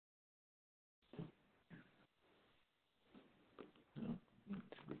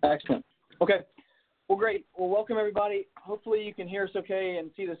Excellent. Okay. Well, great. Well, welcome everybody. Hopefully you can hear us okay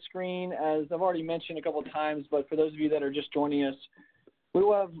and see the screen, as I've already mentioned a couple of times, but for those of you that are just joining us,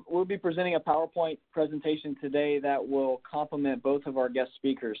 we'll be presenting a PowerPoint presentation today that will complement both of our guest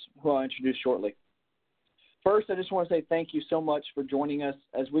speakers, who I'll introduce shortly. First, I just want to say thank you so much for joining us,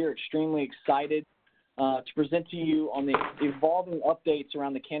 as we are extremely excited to present to you on the evolving updates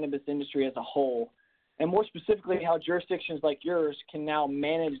around the cannabis industry as a whole, and more specifically, how jurisdictions like yours can now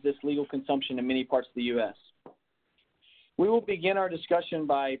manage this legal consumption in many parts of the U.S. We will begin our discussion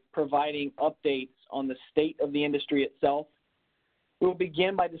by providing updates on the state of the industry itself. We will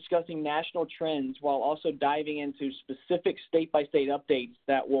begin by discussing national trends while also diving into specific state-by-state updates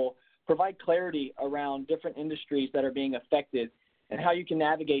that will provide clarity around different industries that are being affected and how you can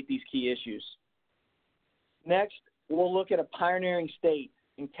navigate these key issues. Next, we'll look at a pioneering state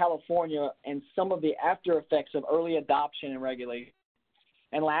in California and some of the after effects of early adoption and regulation.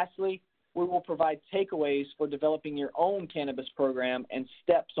 And lastly, we will provide takeaways for developing your own cannabis program and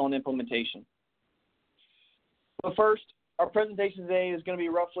steps on implementation. But first, our presentation today is going to be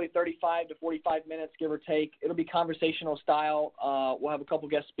roughly 35 to 45 minutes, give or take. It'll be conversational style. We'll have a couple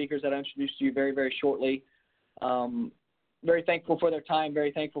guest speakers that I'll introduce to you very, very shortly. Very thankful for their time,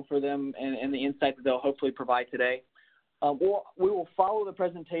 very thankful for them and the insight that they'll hopefully provide today. We will follow the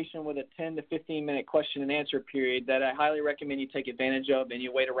presentation with a 10 to 15-minute question and answer period that I highly recommend you take advantage of and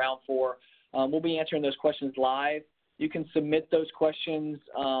you wait around for. We'll be answering those questions live. You can submit those questions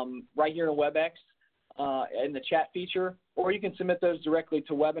right here in WebEx in the chat feature, or you can submit those directly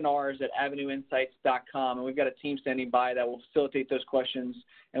to webinars@avenuinsights.com, and we've got a team standing by that will facilitate those questions,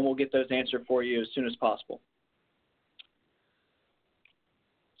 and we'll get those answered for you as soon as possible.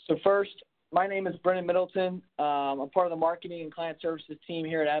 So first, my name is Brennan Middleton. I'm part of the marketing and client services team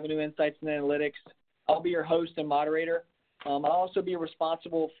here at Avenu Insights and Analytics. I'll be your host and moderator. I'll also be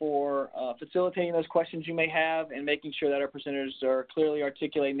responsible for facilitating those questions you may have and making sure that our presenters are clearly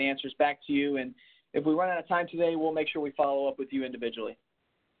articulating the answers back to you. And if we run out of time today, we'll make sure we follow up with you individually.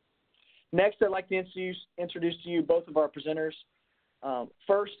 Next, I'd like to introduce to you both of our presenters.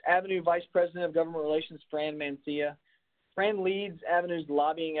 First, Avenu Vice President of Government Relations, Fran Mancia. Fran leads Avenu's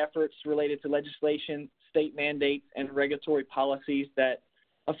lobbying efforts related to legislation, state mandates, and regulatory policies that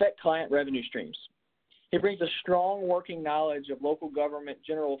affect client revenue streams. He brings a strong working knowledge of local government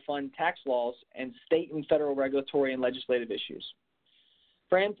general fund tax laws and state and federal regulatory and legislative issues.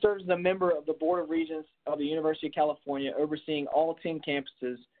 Fran serves as a member of the Board of Regents of the University of California, overseeing all 10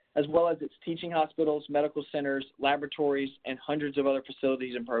 campuses, as well as its teaching hospitals, medical centers, laboratories, and hundreds of other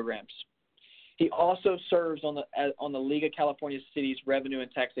facilities and programs. He also serves on the League of California Cities Revenue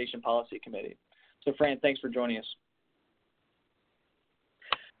and Taxation Policy Committee. So, Fran, thanks for joining us.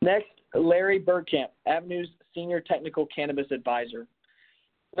 Next, Larry Bergkamp, Avenu's Senior Technical Cannabis Advisor.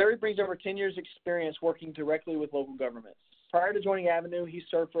 Larry brings over 10 years' experience working directly with local governments. Prior to joining Avenu, he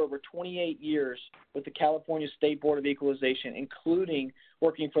served for over 28 years with the California State Board of Equalization, including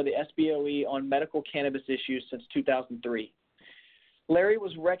working for the SBOE on medical cannabis issues since 2003. Larry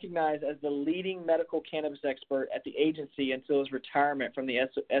was recognized as the leading medical cannabis expert at the agency until his retirement from the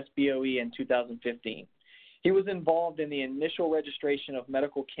SBOE in 2015. He was involved in the initial registration of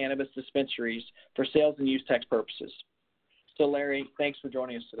medical cannabis dispensaries for sales and use tax purposes. So, Larry, thanks for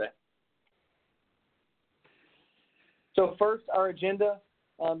joining us today. So first, our agenda,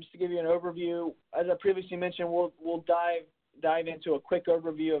 just to give you an overview. As I previously mentioned, we'll dive into a quick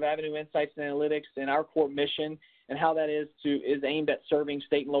overview of Avenu Insights and Analytics and our core mission and how that is aimed at serving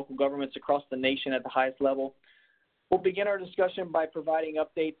state and local governments across the nation at the highest level. We'll begin our discussion by providing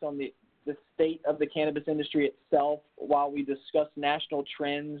updates on the state of the cannabis industry itself while we discuss national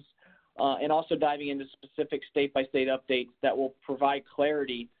trends and also diving into specific state-by-state updates that will provide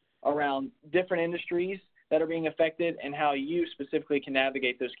clarity around different industries that are being affected and how you specifically can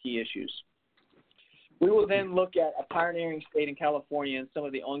navigate those key issues. We will then look at a pioneering state in California and some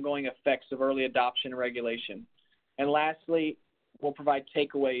of the ongoing effects of early adoption and regulation. And lastly, we'll provide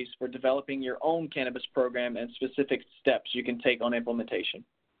takeaways for developing your own cannabis program and specific steps you can take on implementation.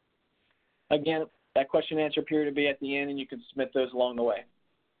 Again, that question and answer period will be at the end, and you can submit those along the way.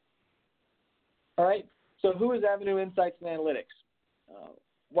 All right, so who is Avenu Insights and Analytics?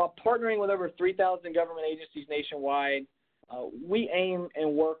 While partnering with over 3,000 government agencies nationwide, we aim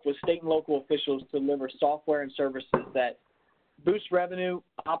and work with state and local officials to deliver software and services that boost revenue,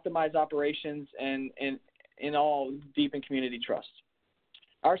 optimize operations, and in all, deepen community trust.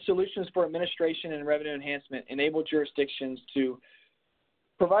 Our solutions for administration and revenue enhancement enable jurisdictions to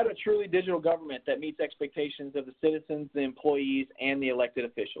provide a truly digital government that meets expectations of the citizens, the employees, and the elected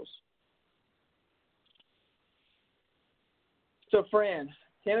officials. So, Fran,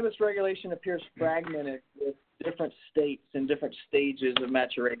 cannabis regulation appears fragmented with different states and different stages of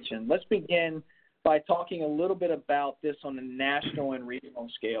maturation. Let's begin by talking a little bit about this on a national and regional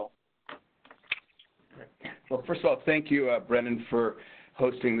scale. Well, first of all, thank you, Brennan, for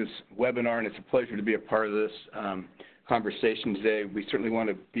hosting this webinar, and it's a pleasure to be a part of this conversation today. We certainly want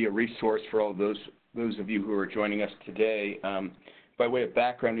to be a resource for all of those of you who are joining us today. By way of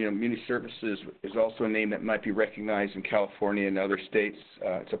background, Muni Services is also a name that might be recognized in California and other states.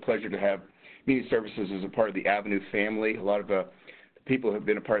 It's a pleasure to have Muni Services as a part of the Avenu family. A lot of the people who have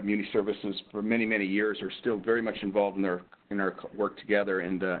been a part of Muni Services for many, many years are still very much involved in our work together,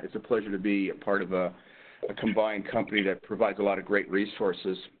 and it's a pleasure to be a part of a combined company that provides a lot of great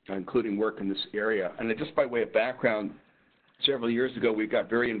resources, including work in this area. And just by way of background, several years ago, we got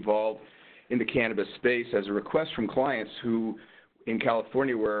very involved in the cannabis space as a request from clients who, in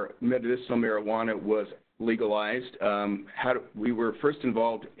California, where medicinal marijuana was legalized, we were first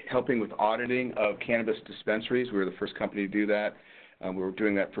involved helping with auditing of cannabis dispensaries. We were the first company to do that. We were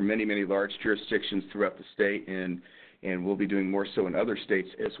doing that for many, many large jurisdictions throughout the state, and we'll be doing more so in other states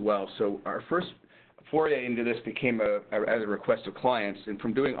as well. So our first foray into this became as a request of clients, and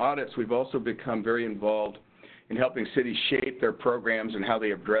from doing audits, we've also become very involved in helping cities shape their programs and how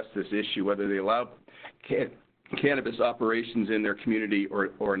they address this issue, whether they allow cannabis operations in their community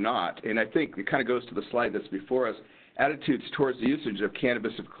or not. And I think it kind of goes to the slide that's before us. Attitudes towards the usage of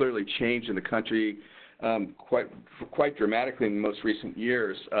cannabis have clearly changed in the country quite dramatically in the most recent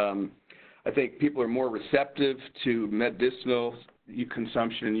years. I think people are more receptive to medicinal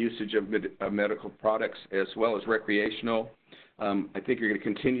consumption and usage of medical products as well as recreational. I think you're going to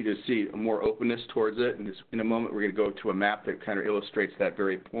continue to see more openness towards it, and in a moment we're going to go to a map that kind of illustrates that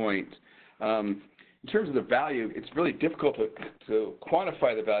very point. In terms of the value, it's really difficult to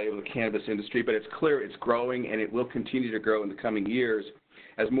quantify the value of the cannabis industry, but it's clear it's growing, and it will continue to grow in the coming years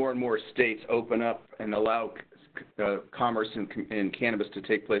as more and more states open up and allow commerce in cannabis to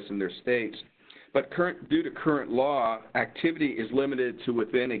take place in their states. But due to current law, activity is limited to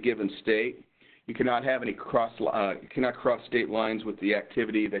within a given state. You cannot have any you cannot cross state lines with the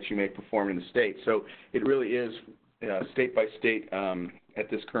activity that you may perform in the state. So it really is state by state at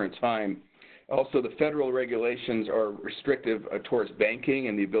this current time. Also, the federal regulations are restrictive towards banking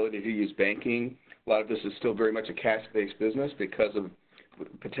and the ability to use banking. A lot of this is still very much a cash-based business because of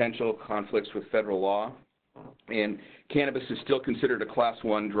potential conflicts with federal law. And cannabis is still considered a Class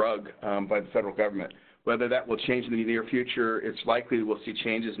 1 drug by the federal government. Whether that will change in the near future, it's likely we'll see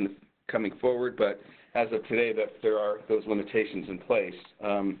changes coming forward, but as of today, there are those limitations in place.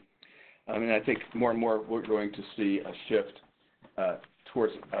 I think more and more we're going to see a shift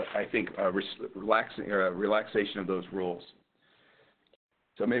towards, I think, relaxation of those rules.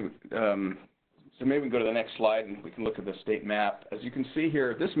 So maybe we can go to the next slide and we can look at the state map. As you can see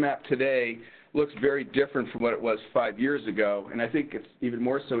here, this map today looks very different from what it was 5 years ago, and I think it's even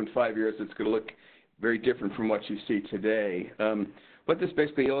more so in 5 years it's going to look very different from what you see today. What this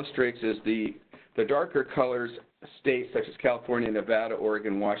basically illustrates is the darker colors, states such as California, Nevada,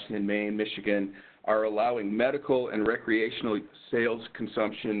 Oregon, Washington, Maine, Michigan, are allowing medical and recreational sales,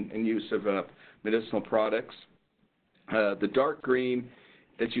 consumption, and use of medicinal products. The dark green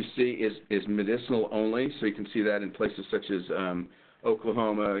that you see is medicinal only, so you can see that in places such as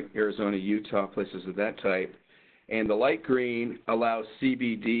Oklahoma, Arizona, Utah, places of that type. And the light green allows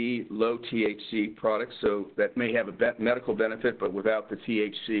CBD, low THC products, so that may have a medical benefit, but without the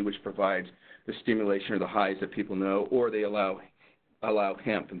THC, which provides the stimulation or the highs that people know, or they allow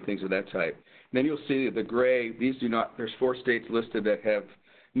hemp and things of that type. And then you'll see the gray, these do not, there's 4 states listed that have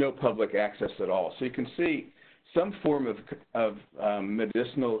no public access at all. So you can see some form of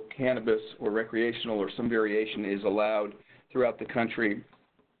medicinal cannabis or recreational or some variation is allowed throughout the country.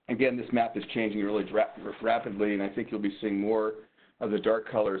 Again, this map is changing really rapidly, and I think you'll be seeing more of the dark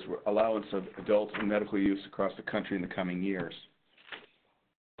colors, allowance of adult and medical use across the country in the coming years.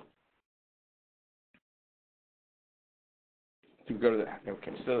 To go to the,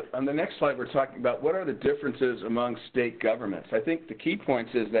 okay, so on the next slide, we're talking about what are the differences among state governments. I think the key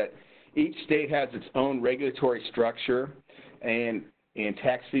points is that each state has its own regulatory structure and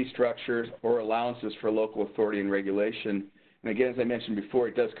tax fee structures or allowances for local authority and regulation. And again, as I mentioned before,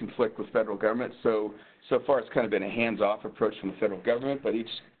 it does conflict with federal government. So far, it's kind of been a hands-off approach from the federal government, but each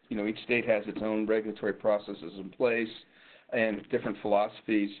state has its own regulatory processes in place and different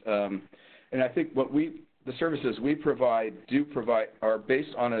philosophies. And I think the services we provide are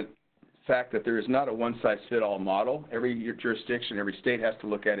based on a fact that there is not a one-size-fits-all model. Every jurisdiction, every state has to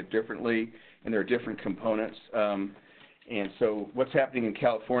look at it differently, and there are different components. And so what's happening in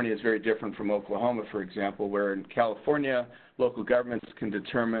California is very different from Oklahoma, for example, where in California, local governments can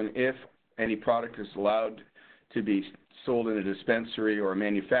determine if any product is allowed to be sold in a dispensary or a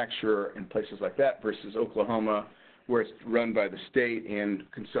manufacturer and places like that, versus Oklahoma, where it's run by the state and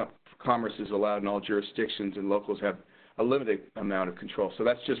commerce is allowed in all jurisdictions and locals have a limited amount of control. So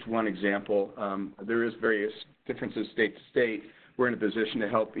that's just one example. There is various differences state to state. We're in a position to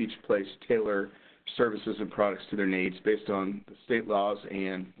help each place tailor services and products to their needs based on the state laws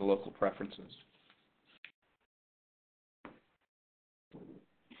and the local preferences.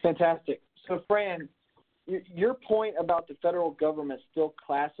 Fantastic. So, Fran, your point about the federal government still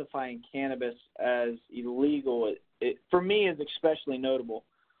classifying cannabis as illegal, for me, is especially notable.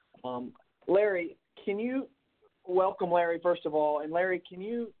 Larry, can you welcome Larry, first of all, and Larry, can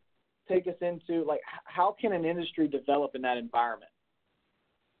you take us into, like, how can an industry develop in that environment?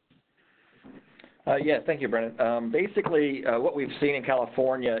 Yes, thank you, Brennan. Basically, what we've seen in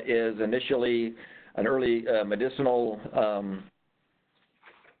California is initially an early medicinal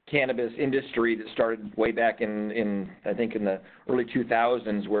cannabis industry that started way back in I think in the early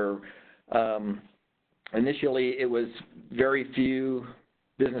 2000s, where initially it was very few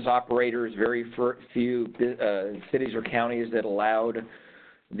business operators, very few cities or counties that allowed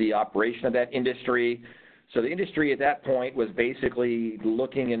the operation of that industry. So the industry at that point was basically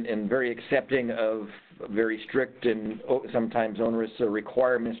looking and very accepting of very strict and sometimes onerous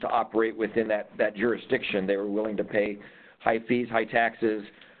requirements to operate within that jurisdiction. They were willing to pay high fees, high taxes,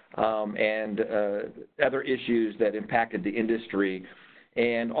 and other issues that impacted the industry.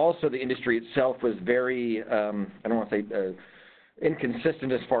 And also the industry itself was very, I don't want to say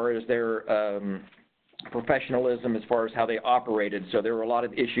inconsistent as far as their professionalism, as far as how they operated. So there were a lot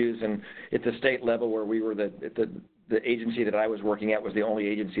of issues, and at the state level where we were the agency that I was working at was the only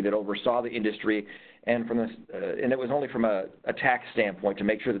agency that oversaw the industry, and and it was only from a tax standpoint to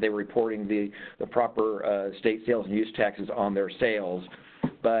make sure that they were reporting the proper state sales and use taxes on their sales.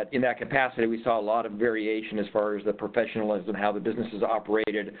 But in that capacity, we saw a lot of variation as far as the professionalism, how the businesses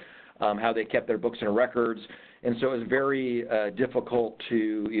operated, how they kept their books and records. And so it was very difficult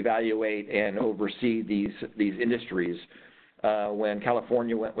to evaluate and oversee these industries. When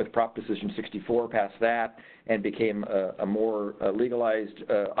California went with Proposition 64, passed that, and became a more legalized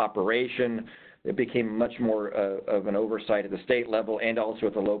operation, it became much more of an oversight at the state level and also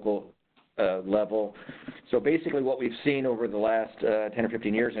at the local level. So basically what we've seen over the last 10 or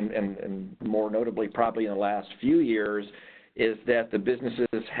 15 years, and more notably probably in the last few years, is that the businesses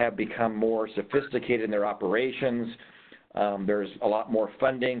have become more sophisticated in their operations. There's a lot more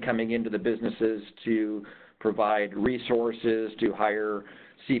funding coming into the businesses to provide resources, to hire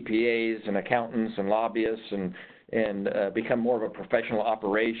CPAs and accountants and lobbyists and become more of a professional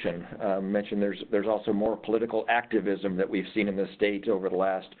operation. Mentioned there's also more political activism that we've seen in the state over the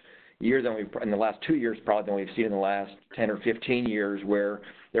last year in the last 2 years probably than we've seen in the last 10 or 15 years, where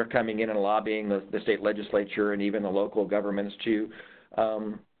they're coming in and lobbying the state legislature and even the local governments to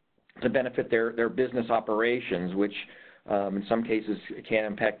benefit their business operations, which in some cases can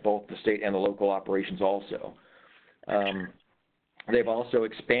impact both the state and the local operations also. They've also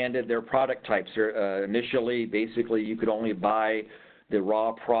expanded their product types. Initially, basically, you could only buy the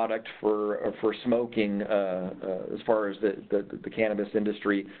raw product for smoking as far as the cannabis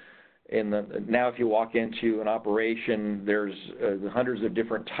industry. Now if you walk into an operation, there's hundreds of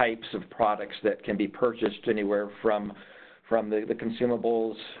different types of products that can be purchased, anywhere from the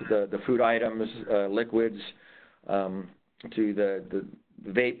consumables, the food items, liquids, to the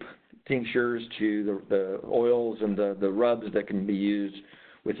vape tinctures, to the oils and the rubs that can be used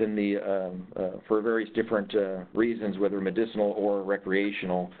within for various different reasons, whether medicinal or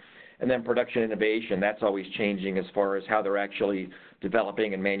recreational. And then production innovation, that's always changing as far as how they're actually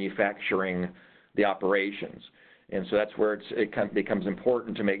developing and manufacturing the operations. And so that's where it becomes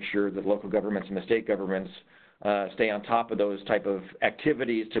important to make sure that local governments and the state governments stay on top of those type of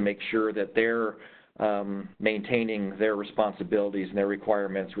activities to make sure that they're maintaining their responsibilities and their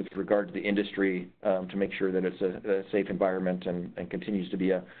requirements with regard to the industry, to make sure that it's a safe environment and continues to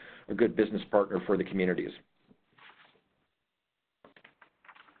be a good business partner for the communities.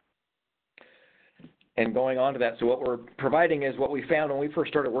 And going on to that, so what we're providing is what we found when we first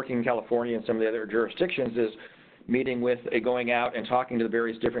started working in California and some of the other jurisdictions is meeting with, going out and talking to the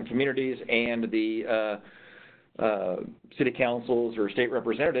various different communities and the city councils or state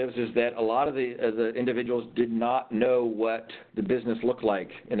representatives, is that a lot of the individuals did not know what the business looked like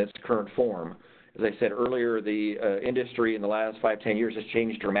in its current form. As I said earlier, the industry in the last 5-10 years has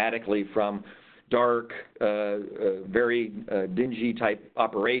changed dramatically from dark, very dingy type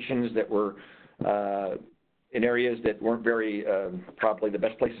operations that were in areas that weren't very probably the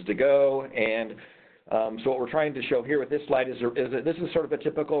best places to go. And so what we're trying to show here with this slide is that this is sort of a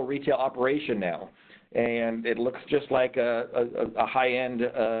typical retail operation now. And it looks just like a high-end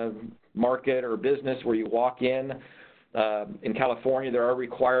market or business where you walk in. In California, there are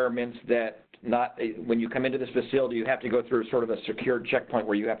requirements that when you come into this facility, you have to go through sort of a secured checkpoint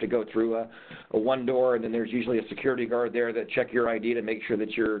where you have to go through a one door, and then there's usually a security guard there that check your ID to make sure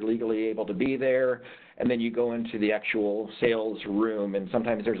that you're legally able to be there, and then you go into the actual sales room, and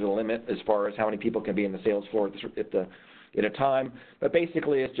sometimes there's a limit as far as how many people can be in the sales floor at a time. But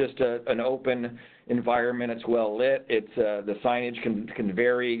basically, it's just an open environment. It's well lit. The signage can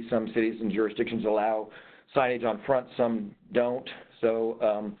vary. Some cities and jurisdictions allow signage on front, some don't.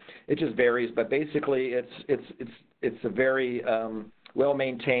 So it just varies. But basically, it's a very well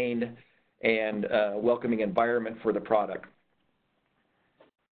maintained and welcoming environment for the product.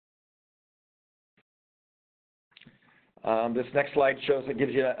 This next slide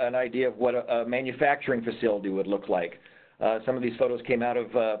gives you an idea of what a manufacturing facility would look like. Some of these photos came out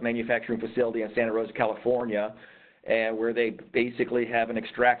of a manufacturing facility in Santa Rosa, California, and where they basically have an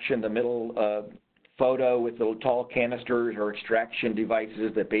extraction, the middle photo with the tall canisters or extraction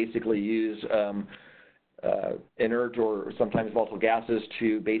devices that basically use inert or sometimes volatile gases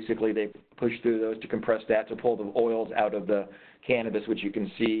to basically they push through those to compress that to pull the oils out of the cannabis, which you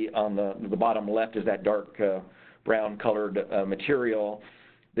can see on the bottom left is that dark brown colored material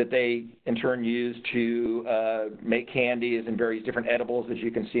that they in turn use to make candies and various different edibles, as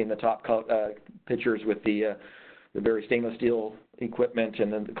you can see in the top pictures with the very stainless steel equipment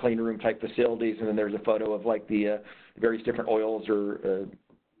and then the clean room type facilities. And then there's a photo of like the various different oils or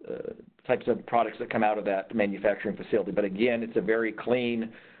types of products that come out of that manufacturing facility. But again, it's a very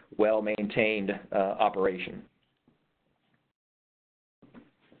clean, well-maintained operation.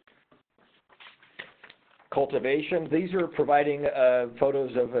 Cultivation. These are providing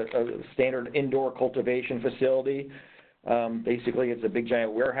photos of a standard indoor cultivation facility. Basically, it's a big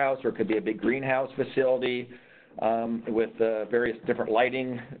giant warehouse or it could be a big greenhouse facility with various different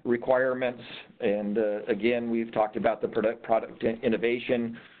lighting requirements. And again, we've talked about the product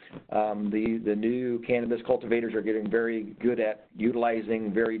innovation. The new cannabis cultivators are getting very good at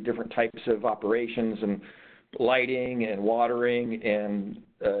utilizing very different types of operations and lighting and watering and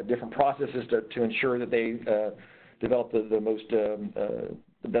different processes to ensure that they develop the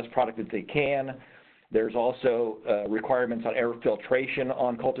best product that they can. There's also requirements on air filtration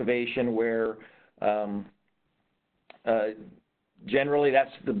on cultivation where generally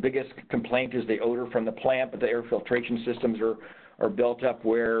that's the biggest complaint is the odor from the plant, but the air filtration systems are built up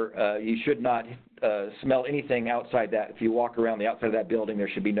where you should not smell anything outside that. If you walk around the outside of that building, there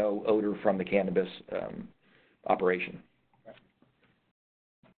should be no odor from the cannabis operation.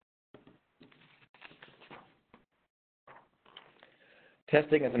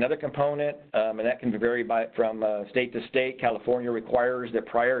 Testing is another component, and that can vary from state to state. California requires that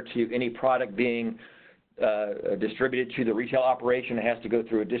prior to any product being distributed to the retail operation, it has to go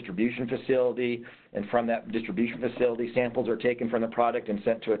through a distribution facility, and from that distribution facility, samples are taken from the product and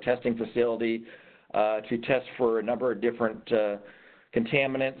sent to a testing facility to test for a number of different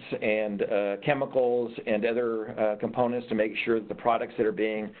contaminants and chemicals and other components to make sure that the products that are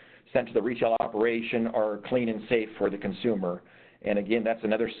being sent to the retail operation are clean and safe for the consumer. And again, that's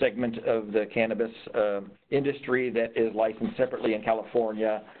another segment of the cannabis industry that is licensed separately in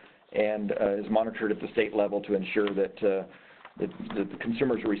California and is monitored at the state level to ensure that the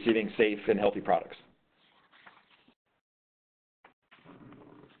consumers are receiving safe and healthy products.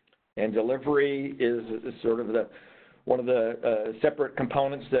 And delivery is sort of one of the separate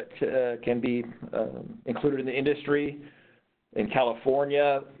components that can be included in the industry. In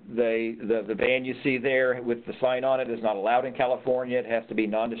California, the van you see there with the sign on it is not allowed in California. It has to be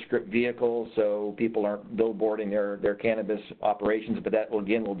nondescript vehicles, so people aren't billboarding their cannabis operations, but that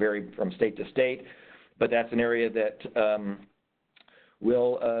will vary from state to state. But that's an area that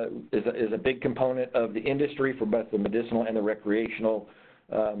is a big component of the industry for both the medicinal and the recreational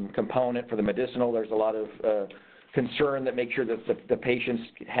component. For the medicinal, there's a lot of concern that make sure that the patients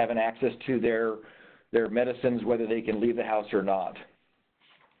have an access to their medicines, whether they can leave the house or not.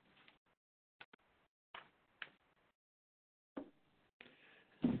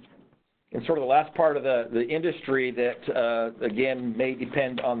 And sort of the last part of the industry that, again, may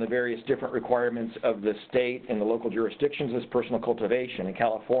depend on the various different requirements of the state and the local jurisdictions is personal cultivation. In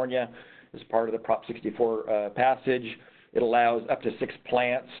California, as part of the Prop 64 passage, it allows up to 6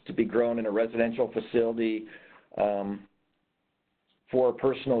 plants to be grown in a residential facility for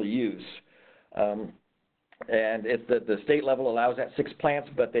personal use. And it's the state level allows that 6 plants,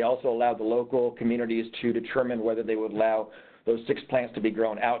 but they also allow the local communities to determine whether they would allow those 6 plants to be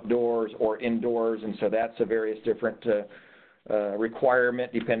grown outdoors or indoors, and so that's a various different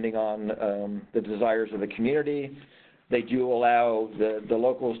requirement depending on the desires of the community. They do allow the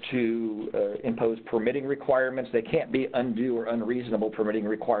locals to impose permitting requirements. They can't be undue or unreasonable permitting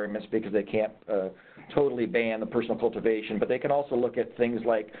requirements because they can't totally ban the personal cultivation, but they can also look at things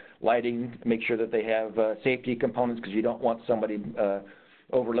like lighting, make sure that they have safety components because you don't want somebody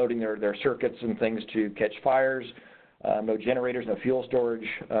overloading their circuits and things to catch fires. No generators, no fuel storage,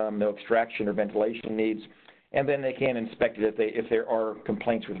 no extraction or ventilation needs, and then they can inspect it if there are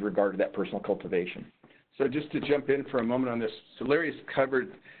complaints with regard to that personal cultivation. So just to jump in for a moment on this, so Larry's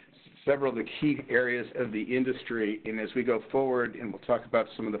covered several of the key areas of the industry, and as we go forward, and we'll talk about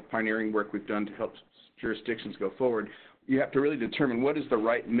some of the pioneering work we've done to help jurisdictions go forward, you have to really determine what is the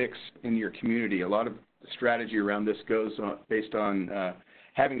right mix in your community. A lot of the strategy around this goes on, based on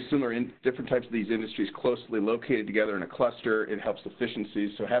having similar different types of these industries closely located together in a cluster. It helps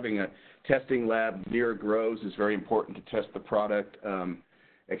efficiencies. So having a testing lab near grows is very important to test the product,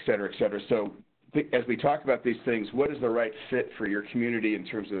 et cetera, et cetera. So as we talk about these things, what is the right fit for your community in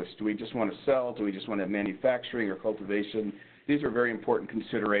terms of this? Do we just want to sell? Do we just want to have manufacturing or cultivation? These are very important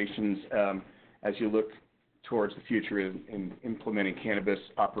considerations as you look towards the future in implementing cannabis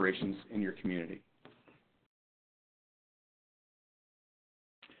operations in your community.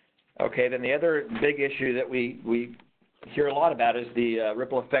 Okay, then the other big issue that we hear a lot about is the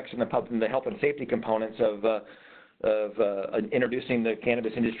ripple effects and the health and safety components of introducing the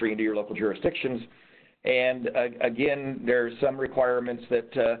cannabis industry into your local jurisdictions. And again, there's some requirements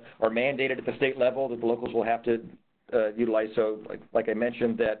that are mandated at the state level that the locals will have to utilize. So like I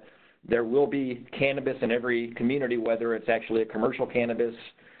mentioned, that there will be cannabis in every community, whether it's actually a commercial cannabis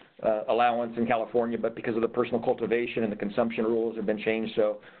allowance in California, but because of the personal cultivation and the consumption rules have been changed,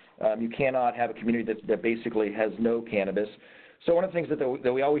 so you cannot have a community that basically has no cannabis. So one of the things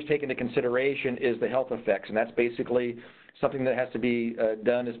that we always take into consideration is the health effects, and that's basically something that has to be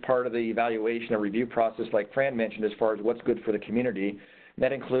done as part of the evaluation and review process, like Fran mentioned, as far as what's good for the community. And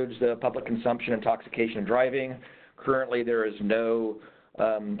that includes the public consumption, intoxication, and driving. Currently, there is no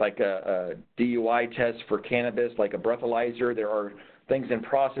like a DUI test for cannabis, like a breathalyzer. There are things in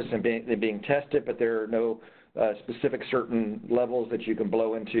process and being tested, but there are no specific certain levels that you can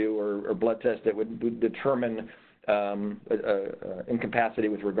blow into or blood tests that would determine incapacity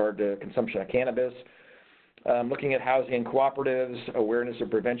with regard to consumption of cannabis. Looking at housing and cooperatives, awareness of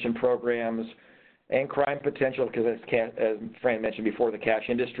prevention programs, and crime potential, because as Fran mentioned before, the cash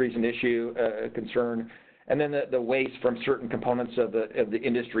industry is an issue, concern, and then the waste from certain components of the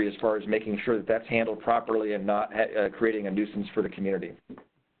industry as far as making sure that that's handled properly and not creating a nuisance for the community.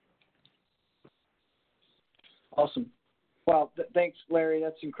 Awesome. Well, thanks, Larry.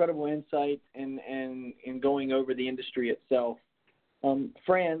 That's incredible insight in going over the industry itself.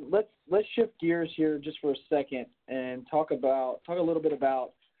 Fran, let's shift gears here just for a second and talk a little bit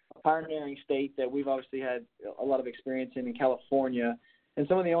about a pioneering state that we've obviously had a lot of experience in California, and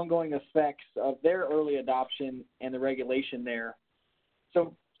some of the ongoing effects of their early adoption and the regulation there.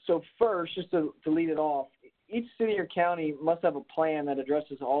 So first, just to lead it off, each city or county must have a plan that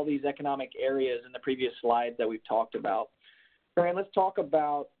addresses all these economic areas in the previous slides that we've talked about. Fran, let's talk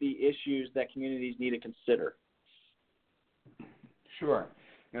about the issues that communities need to consider. Sure.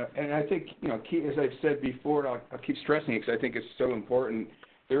 And I think, key, as I've said before, and I'll keep stressing it because I think it's so important,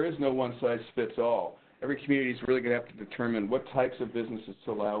 there is no one-size-fits-all. Every community is really going to have to determine what types of businesses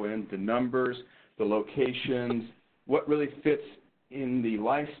to allow in, the numbers, the locations, what really fits in the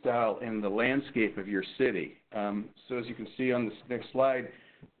lifestyle and the landscape of your city. So as you can see on this next slide,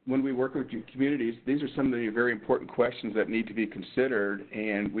 when we work with communities, these are some of the very important questions that need to be considered,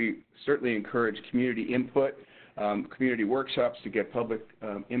 and we certainly encourage community input, community workshops to get public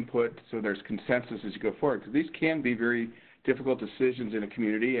input so there's consensus as you go forward, because these can be very difficult decisions in a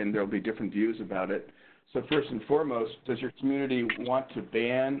community and there'll be different views about it. So first and foremost, does your community want to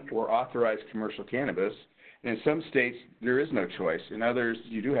ban or authorize commercial cannabis? And in some states, there is no choice. In others,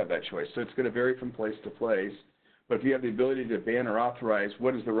 you do have that choice. So it's going to vary from place to place. But if you have the ability to ban or authorize,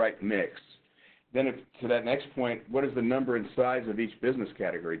 what is the right mix? Then to that next point, what is the number and size of each business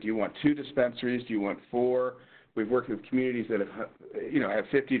category? Do you want 2 dispensaries? Do you want 4? We've worked with communities that have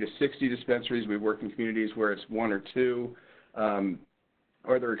 50 to 60 dispensaries. We've worked in communities where it's 1 or 2.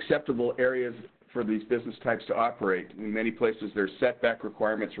 Are there acceptable areas for these business types to operate? In many places, there's setback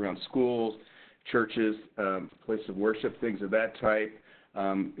requirements around schools, churches, places of worship, things of that type.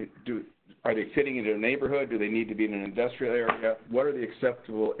 Are they fitting into a neighborhood? Do they need to be in an industrial area? What are the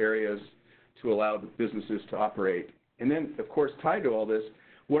acceptable areas to allow the businesses to operate. And then, of course, tied to all this,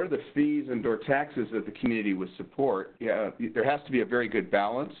 what are the fees and or taxes that the community would support? Yeah, there has to be a very good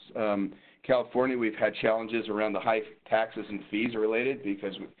balance. California, we've had challenges around the high taxes and fees related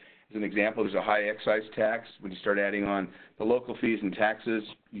because, as an example, there's a high excise tax. When you start adding on the local fees and taxes,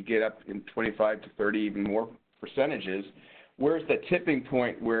 you get up in 25 to 30, even more percentages. Where's the tipping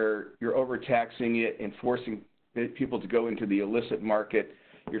point where you're overtaxing it and forcing people to go into the illicit market?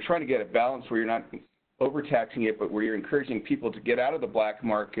 You're trying to get a balance where you're not overtaxing it, but where you're encouraging people to get out of the black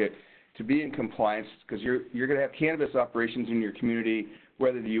market, to be in compliance, because you're going to have cannabis operations in your community,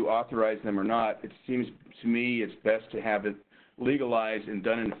 whether you authorize them or not. It seems to me it's best to have it legalized and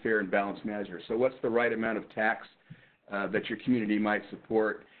done in a fair and balanced measure. So what's the right amount of tax that your community might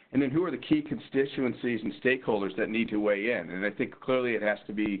support? And then who are the key constituencies and stakeholders that need to weigh in? And I think clearly it has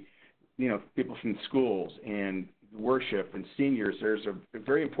to be, people from schools and worship and seniors. There's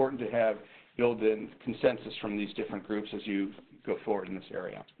very important to have build-in consensus from these different groups as you go forward in this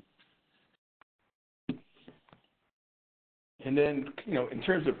area. And then, in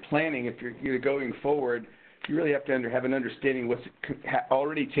terms of planning, if you're going forward, you really have to have an understanding what's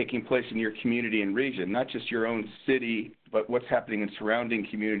already taking place in your community and region, not just your own city, but what's happening in surrounding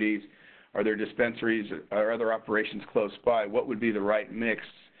communities. Are there dispensaries or other operations close by? What would be the right mix?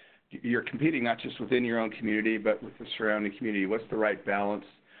 You're competing not just within your own community, but with the surrounding community. What's the right balance?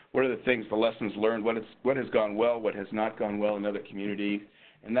 What are the things, the lessons learned? What has gone well? What has not gone well in other communities?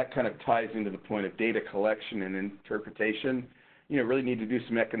 And that kind of ties into the point of data collection and interpretation. Really need to do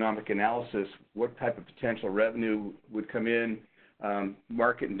some economic analysis. What type of potential revenue would come in?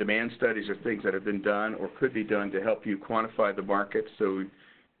 Market and demand studies are things that have been done or could be done to help you quantify the market so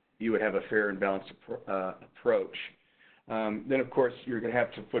you would have a fair and balanced approach. Then, of course, you're going to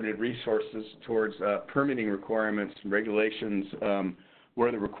have to put in resources towards permitting requirements and regulations. What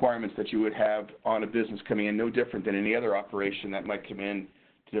are the requirements that you would have on a business coming in, no different than any other operation that might come in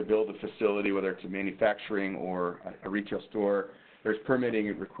to build a facility, whether it's a manufacturing or a retail store. There's permitting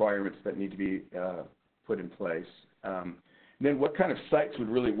requirements that need to be put in place. Then what kind of sites would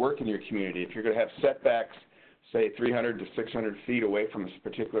really work in your community? If you're going to have setbacks, say 300 to 600 feet away from a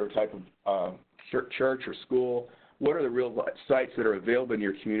particular type of church or school, what are the real sites that are available in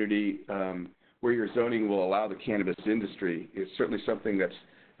your community where your zoning will allow the cannabis industry? It's certainly something that's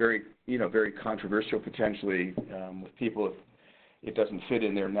very, very controversial potentially with people if it doesn't fit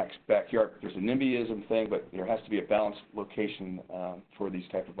in their next backyard. There's a NIMBYism thing, but there has to be a balanced location for these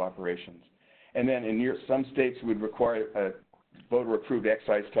type of operations. And then in some states would require voter-approved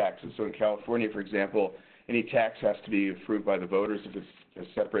excise taxes. So in California, for example, any tax has to be approved by the voters if it's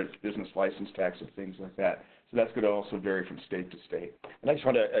a separate business license tax or things like that. So that's going to also vary from state to state. And I just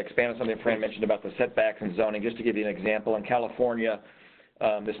want to expand on something Fran mentioned about the setbacks and zoning. Just to give you an example, in California,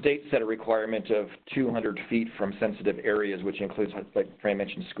 the state set a requirement of 200 feet from sensitive areas, which includes, like Fran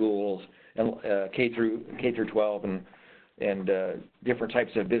mentioned, schools and K through 12 and different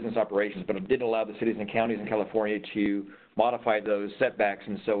types of business operations. But it didn't allow the cities and counties in California to modify those setbacks.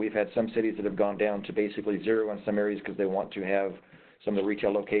 And so we've had some cities that have gone down to basically zero in some areas because they want to have some of the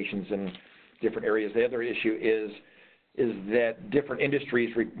retail locations in different areas. The other issue is that different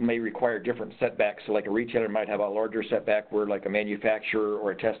industries may require different setbacks. So like a retailer might have a larger setback where like a manufacturer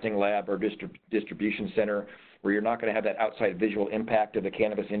or a testing lab or distribution center where you're not going to have that outside visual impact of the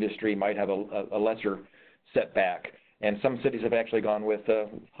cannabis industry might have a lesser setback. And some cities have actually gone with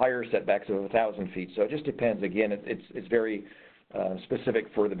higher setbacks of 1,000 feet. So it just depends. Again, it's very specific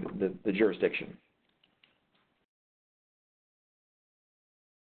for the jurisdiction.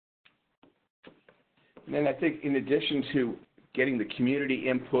 And then I think in addition to getting the community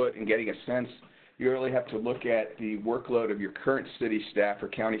input and getting a sense, you really have to look at the workload of your current city staff or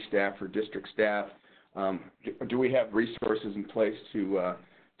county staff or district staff. Do we have resources in place to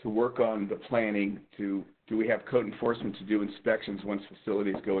work on the planning? Do we have code enforcement to do inspections once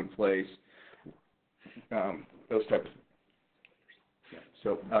facilities go in place? Those types of things.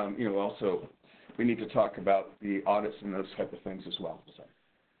 So, also we need to talk about the audits and those type of things as well.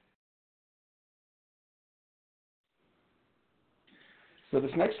 So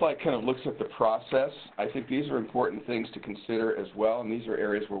this next slide kind of looks at the process. I think these are important things to consider as well, and these are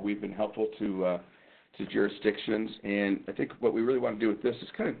areas where we've been helpful to jurisdictions. And I think what we really want to do with this is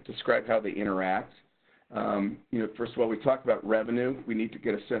kind of describe how they interact. First of all, we talked about revenue. We need to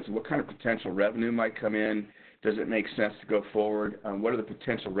get a sense of what kind of potential revenue might come in. Does it make sense to go forward? What are the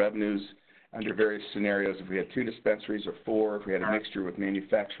potential revenues under various scenarios if we had 2 dispensaries or 4, if we had a mixture with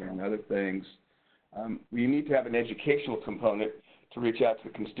manufacturing and other things? We need to have an educational component to reach out to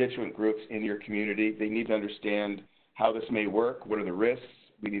the constituent groups in your community. They need to understand how this may work, what are the risks,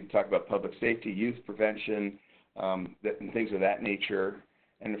 we need to talk about public safety, youth prevention, and things of that nature.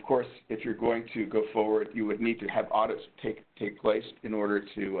 And of course, if you're going to go forward, you would need to have audits take place in order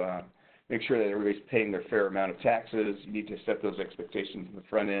to make sure that everybody's paying their fair amount of taxes. You need to set those expectations in the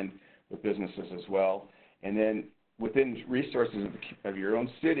front end with businesses as well. And then within resources of your own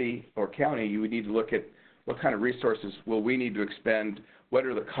city or county, you would need to look at what kind of resources will we need to expend, what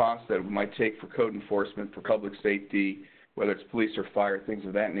are the costs that it might take for code enforcement, for public safety, whether it's police or fire, things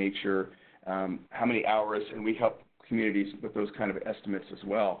of that nature, how many hours, and we help communities with those kind of estimates as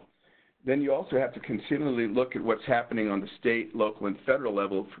well. Then you also have to continually look at what's happening on the state, local, and federal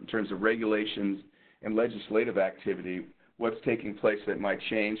level in terms of regulations and legislative activity, what's taking place that might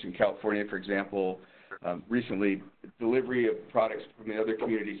change. In California, for example, recently, delivery of products from the other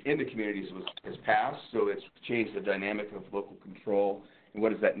communities into communities has passed, so it's changed the dynamic of local control, and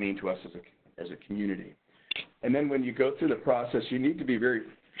what does that mean to us as a community. And then when you go through the process, you need to be very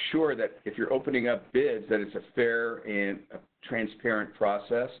sure that if you're opening up bids, that it's a fair and a transparent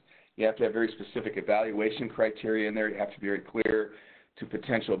process. You have to have very specific evaluation criteria in there. You have to be very clear to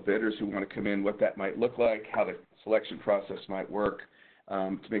potential bidders who want to come in what that might look like, how the selection process might work,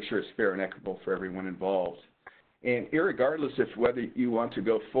 to make sure it's fair and equitable for everyone involved. And irregardless of whether you want to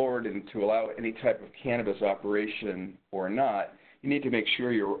go forward and to allow any type of cannabis operation or not, you need to make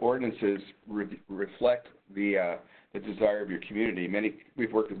sure your ordinances reflect the desire of your community.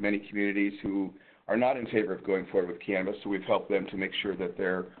 We've worked with many communities who are not in favor of going forward with cannabis, so we've helped them to make sure that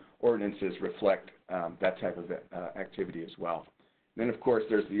their ordinances reflect that type of activity as well. And then, of course,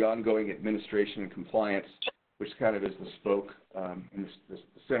 there's the ongoing administration and compliance, which kind of is the spoke in the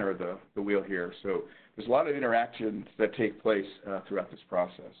center of the wheel here. So there's a lot of interactions that take place throughout this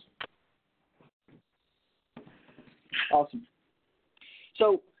process. Awesome.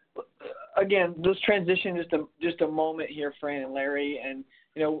 So, again, let's transition just a moment here, Fran and Larry. And,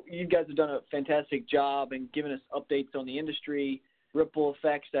 you know, you guys have done a fantastic job in giving us updates on the industry, ripple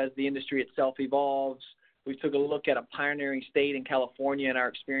effects as the industry itself evolves. We took a look at a pioneering state in California and our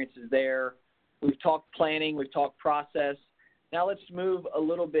experiences there. We've talked planning, we've talked process. Now let's move a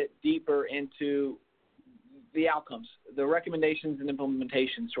little bit deeper into the outcomes, the recommendations and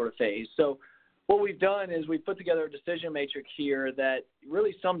implementation sort of phase. So what we've done is we've put together a decision matrix here that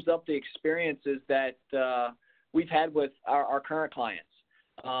really sums up the experiences that we've had with our current clients.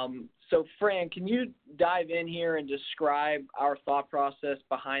 So Fran, can you dive in here and describe our thought process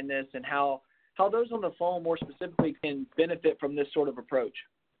behind this and how those on the phone more specifically can benefit from this sort of approach?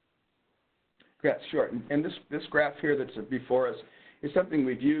 Yeah, sure. And this graph here that's before us is something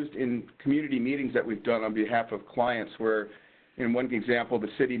we've used in community meetings that we've done on behalf of clients where, in one example, the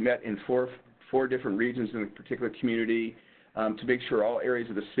city met in four different regions in a particular community to make sure all areas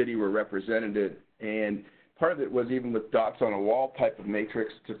of the city were represented. And part of it was even with dots on a wall type of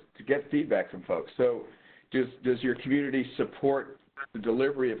matrix to get feedback from folks. So does your community support the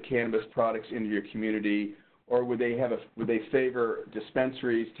delivery of cannabis products into your community, or would they favor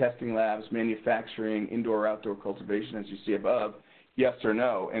dispensaries, testing labs, manufacturing, indoor, outdoor cultivation, as you see above? Yes or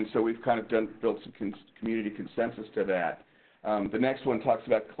no? And so we've kind of built some community consensus to that. The next one talks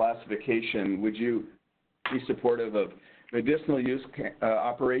about classification. Would you be supportive of medicinal use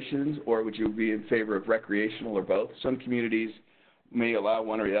operations, or would you be in favor of recreational or both? Some communities may allow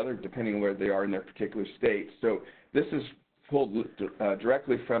one or the other, depending on where they are in their particular state. So this is pulled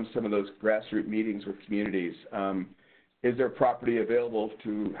directly from some of those grassroots meetings with communities. Is there property available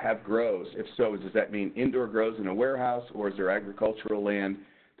to have grows? If so, does that mean indoor grows in a warehouse, or is there agricultural land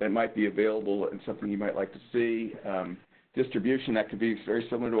that might be available and something you might like to see? Distribution, that could be very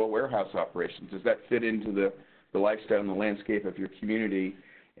similar to a warehouse operation. Does that fit into the lifestyle and the landscape of your community?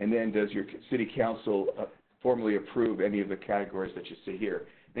 And then does your city council formally approve any of the categories that you see here?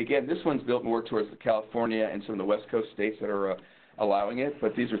 And again, this one's built more towards the California and some of the West Coast states that are allowing it,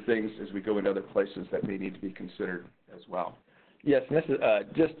 but these are things as we go into other places that may need to be considered as well. Yes, and this is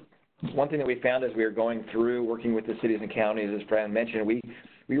just one thing that we found as we were going through working with the cities and counties, as Fran mentioned, we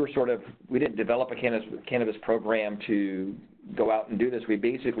didn't develop a cannabis program to go out and do this. We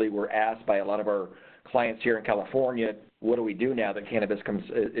basically were asked by a lot of our clients here in California, what do we do now that cannabis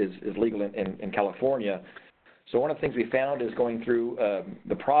is legal in California? So one of the things we found is going through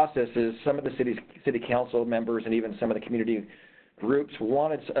the process is some of the city council members and even some of the community groups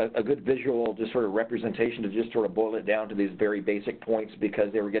wanted a good visual just sort of representation to just sort of boil it down to these very basic points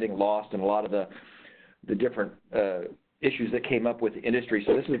because they were getting lost in a lot of the different issues that came up with the industry.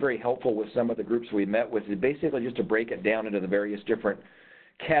 So this was very helpful with some of the groups we met with, basically just to break it down into the various different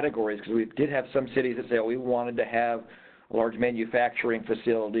categories, because we did have some cities that say, oh, we wanted to have a large manufacturing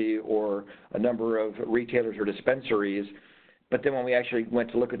facility or a number of retailers or dispensaries, But then when we actually went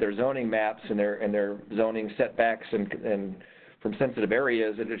to look at their zoning maps and their zoning setbacks and from sensitive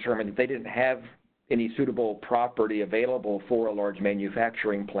areas, it determined that they didn't have any suitable property available for a large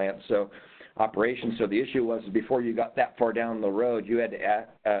manufacturing plant. So the issue was before you got that far down the road, you had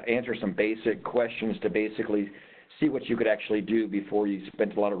to answer some basic questions to basically see what you could actually do before you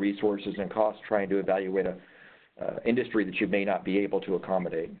spent a lot of resources and costs trying to evaluate a industry that you may not be able to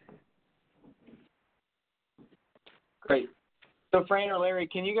accommodate. Great. So, Fran or Larry,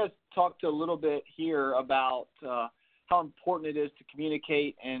 can you guys talk to a little bit here about how important it is to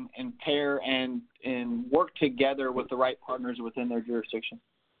communicate and pair and work together with the right partners within their jurisdiction?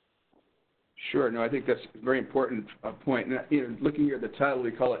 Sure. No, I think that's a very important point. And, looking here at the title,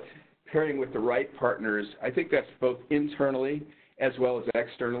 we call it pairing with the right partners. I think that's both internally as well as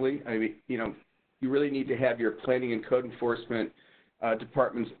externally. I mean, you really need to have your planning and code enforcement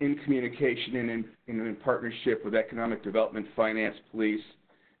departments in communication and in partnership with economic development, finance, police,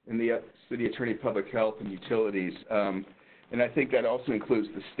 and the city attorney, public health, and utilities. And I think that also includes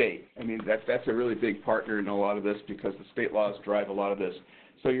the state. I mean, that's a really big partner in a lot of this because the state laws drive a lot of this.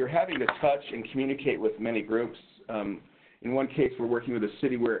 So you're having to touch and communicate with many groups. In one case, we're working with a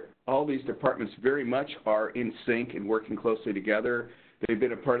city where all these departments very much are in sync and working closely together. They've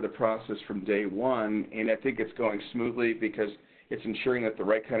been a part of the process from day one, and I think it's going smoothly because it's ensuring that the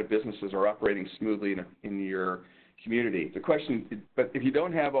right kind of businesses are operating smoothly in your community. The question, but if you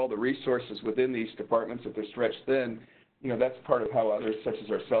don't have all the resources within these departments, if they're stretched thin, that's part of how others such as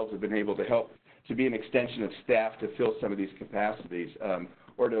ourselves have been able to help to be an extension of staff to fill some of these capacities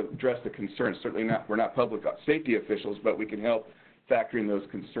or to address the concerns. Certainly we're not public safety officials, but we can help factor in those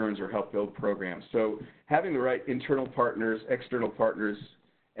concerns or help build programs. So having the right internal partners, external partners,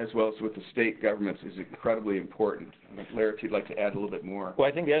 as well as with the state governments is incredibly important. Larry, if you'd like to add a little bit more. Well,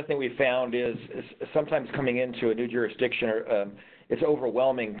 I think the other thing we found is sometimes coming into a new jurisdiction, it's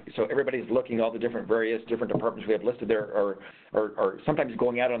overwhelming. So everybody's looking all the various different departments we have listed there, or sometimes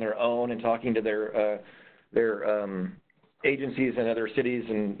going out on their own and talking to their agencies in other cities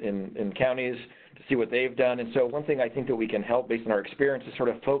and counties to see what they've done. And so one thing I think that we can help based on our experience is sort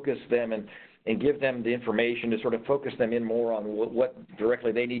of focus them and give them the information to sort of focus them in more on what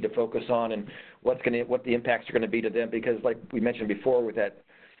directly they need to focus on and what the impacts are going to be to them. Because like we mentioned before with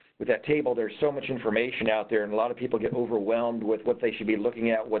that table, there's so much information out there, and a lot of people get overwhelmed with what they should be looking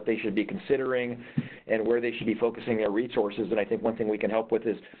at, what they should be considering, and where they should be focusing their resources. And I think one thing we can help with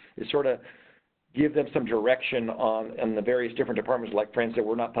is sort of give them some direction on the various different departments. Like Fran said,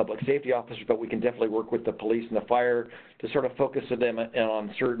 we're not public safety officers, but we can definitely work with the police and the fire to sort of focus them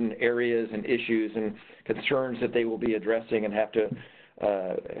on certain areas and issues and concerns that they will be addressing and have to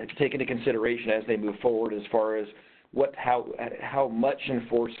take into consideration as they move forward as far as how much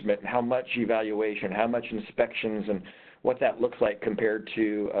enforcement, how much evaluation, how much inspections, and what that looks like compared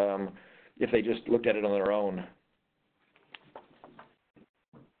to if they just looked at it on their own.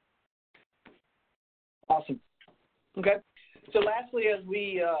 Awesome. Okay. So lastly, as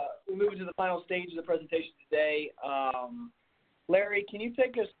we move to the final stage of the presentation today, Larry, can you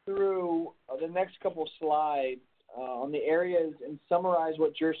take us through the next couple of slides on the areas and summarize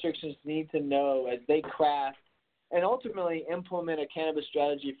what jurisdictions need to know as they craft and ultimately implement a cannabis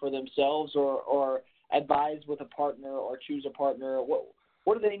strategy for themselves or advise with a partner or choose a partner?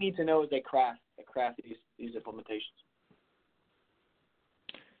 What do they need to know as they craft these implementations?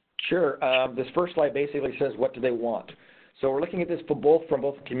 Sure. This first slide basically says what do they want. So we're looking at this from both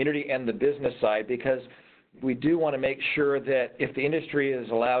the community and the business side because we do want to make sure that if the industry is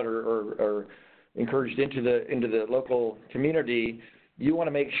allowed or encouraged into the local community, you want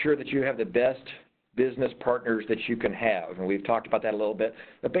to make sure that you have the best business partners that you can have, and we've talked about that a little bit.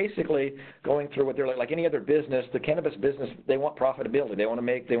 But basically, going through what they're like any other business, the cannabis business, they want profitability. They want to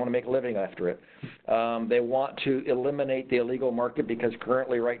make a living after it. They want to eliminate the illegal market because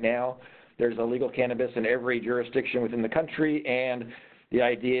currently, right now, there's illegal cannabis in every jurisdiction within the country, and the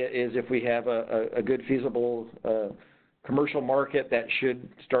idea is if we have a good, feasible commercial market, that should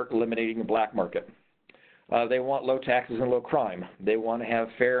start eliminating the black market. They want low taxes and low crime. They want to have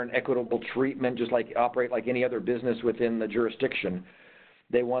fair and equitable treatment, just like operate like any other business within the jurisdiction.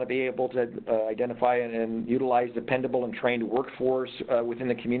 They want to be able to identify and utilize dependable and trained workforce within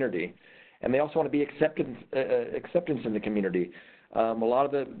the community. And they also want to be acceptance in the community. A lot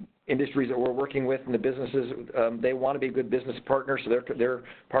of the industries that we're working with and the businesses, they want to be good business partners, so they're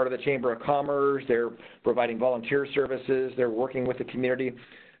part of the Chamber of Commerce. They're providing volunteer services. They're working with the community.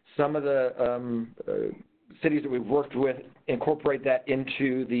 Some of the cities that we've worked with incorporate that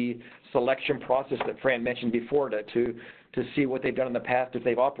into the selection process that Fran mentioned before to to see what they've done in the past, if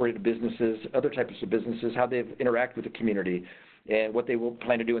they've operated businesses, other types of businesses, how they've interacted with the community, and what they will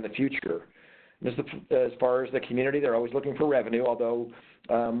plan to do in the future. As far as the community, they're always looking for revenue, although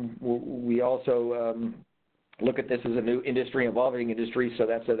we also look at this as a new industry, evolving industry, so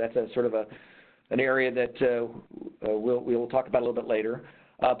that's a sort of an area that we'll talk about a little bit later.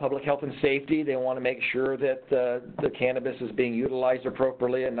 Public health and safety, they want to make sure that the cannabis is being utilized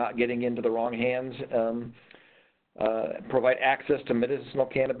appropriately and not getting into the wrong hands. Provide access to medicinal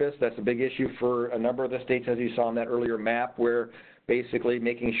cannabis. That's a big issue for a number of the states, as you saw on that earlier map, where basically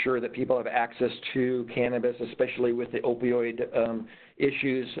making sure that people have access to cannabis, especially with the opioid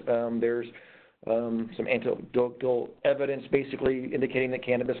issues. There's some anecdotal evidence basically indicating that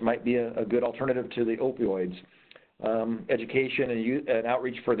cannabis might be a good alternative to the opioids. Education and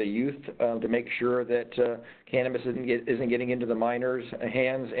outreach for the youth to make sure that cannabis isn't getting into the minors'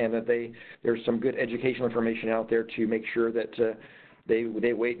 hands, and that there's some good educational information out there to make sure that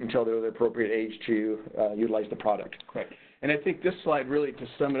they wait until they're the appropriate age to utilize the product. Right. And I think this slide really, to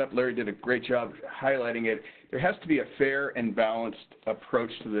sum it up, Larry did a great job highlighting it. There has to be a fair and balanced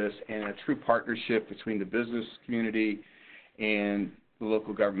approach to this, and a true partnership between the business community and the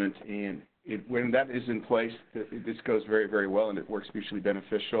local government. And when that is in place, this goes very, very well, and it works mutually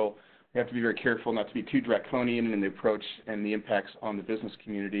beneficial. We have to be very careful not to be too draconian in the approach and the impacts on the business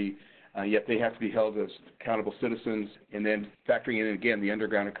community, yet they have to be held as accountable citizens. And then factoring in, again, the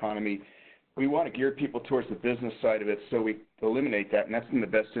underground economy, we want to gear people towards the business side of it, so we eliminate that, and that's in the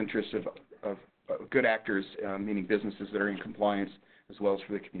best interest of good actors, meaning businesses that are in compliance, as well as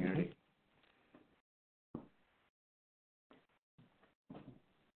for the community.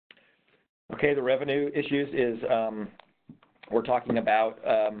 Okay, the revenue issues is we're talking about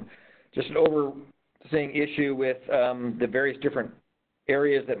just an overseeing issue with the various different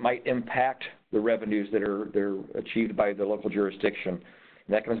areas that might impact the revenues that are achieved by the local jurisdiction.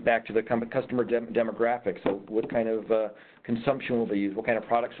 And that comes back to the customer demographics. So what kind of consumption will be used? What kind of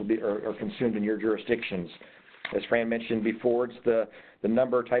products will be are consumed in your jurisdictions? As Fran mentioned before, it's the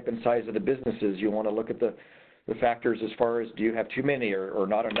number, type, and size of the businesses. You want to look at the factors as far as, do you have too many or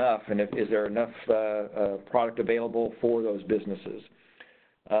not enough, and is there enough product available for those businesses?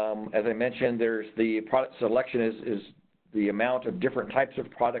 As I mentioned, there's the product selection is the amount of different types of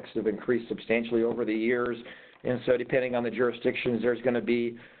products have increased substantially over the years, and so depending on the jurisdictions, there's going to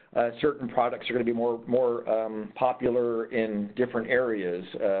be certain products are going to be more popular in different areas.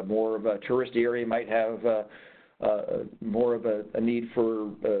 More of a touristy area might have more of a need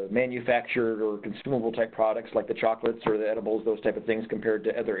for manufactured or consumable type products like the chocolates or the edibles, those type of things, compared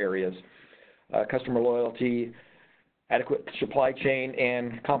to other areas. Customer loyalty, adequate supply chain,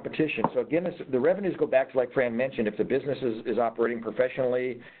 and competition. So again, the revenues go back to, like Fran mentioned, if the business is operating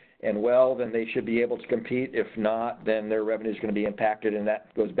professionally and well, then they should be able to compete. If not, then their revenue is going to be impacted, and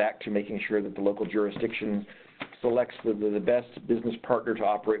that goes back to making sure that the local jurisdiction selects the best business partner to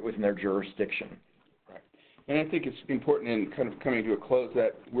operate within their jurisdiction. And I think it's important, in kind of coming to a close,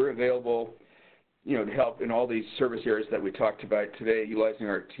 that we're available, to help in all these service areas that we talked about today, utilizing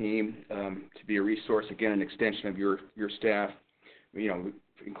our team to be a resource, again, an extension of your staff,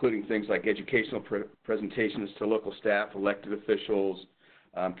 including things like educational presentations to local staff, elected officials,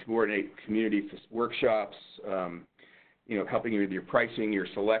 coordinate community workshops, helping you with your pricing, your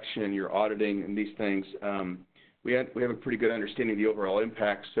selection, your auditing, and these things. We have a pretty good understanding of the overall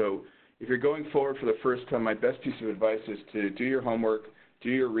impact. So if you're going forward for the first time, my best piece of advice is to do your homework, do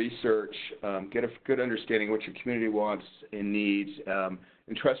your research, get a good understanding of what your community wants and needs,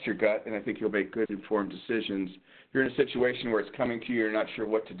 and trust your gut, and I think you'll make good, informed decisions. If you're in a situation where it's coming to you, you're not sure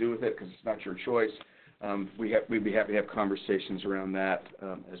what to do with it because it's not your choice, we'd be happy to have conversations around that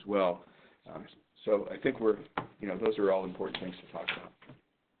as well. So I think those are all important things to talk about.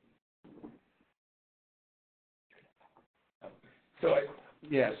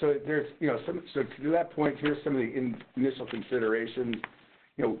 So there's, so to that point, here's some of the initial considerations.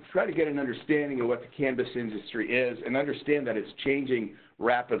 Try to get an understanding of what the cannabis industry is, and understand that it's changing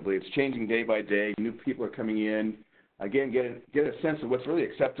rapidly. It's changing day by day. New people are coming in. Again, get a sense of what's really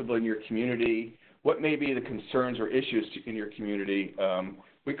acceptable in your community. What may be the concerns or issues in your community?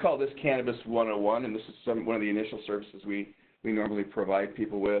 We call this Cannabis 101, and this is one of the initial services we normally provide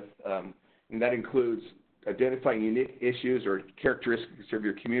people with, and that includes identifying unique issues or characteristics of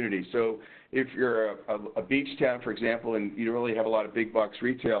your community. So if you're a beach town, for example, and you don't really have a lot of big box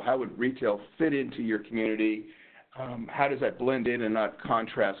retail, how would retail fit into your community? How does that blend in and not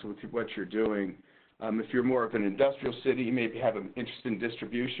contrast with what you're doing? If you're more of an industrial city, you maybe have an interest in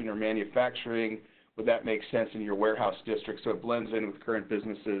distribution or manufacturing. Would that make sense in your warehouse district so it blends in with current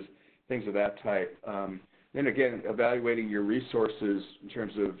businesses, things of that type? Then again, evaluating your resources in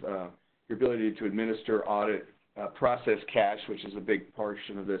terms of your ability to administer, audit, process cash, which is a big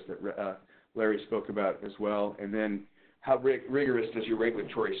portion of this that Larry spoke about as well, and then how rigorous does your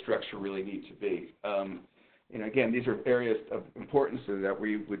regulatory structure really need to be? And again, these are areas of importance that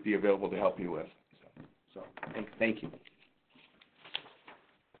we would be available to help you with. So thank you.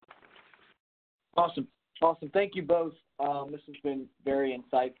 Awesome. Thank you both. This has been very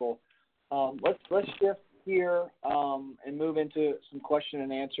insightful. Let's shift here and move into some question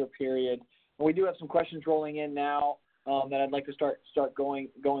and answer period. We do have some questions rolling in now that I'd like to start going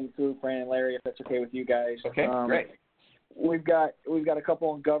through, Fran and Larry, if that's okay with you guys. Okay, great. We've got a couple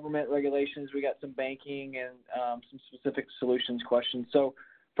on government regulations. We got some banking and some specific solutions questions. So,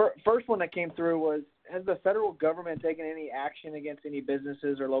 first one that came through was: has the federal government taken any action against any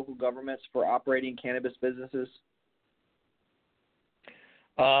businesses or local governments for operating cannabis businesses?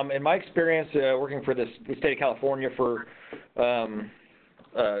 In my experience working for the state of California for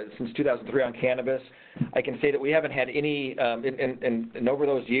since 2003 on cannabis, I can say that we haven't had any, and over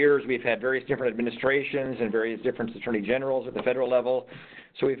those years we've had various different administrations and various different attorney generals at the federal level.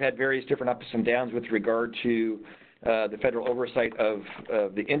 So we've had various different ups and downs with regard to the federal oversight of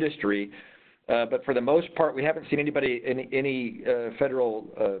the industry. But for the most part, we haven't seen any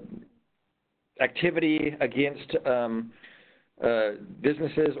federal activity against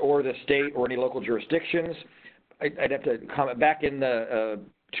businesses or the state or any local jurisdictions. I'd have to comment, back in the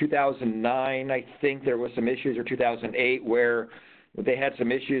 2009, I think there was some issues, or 2008, where they had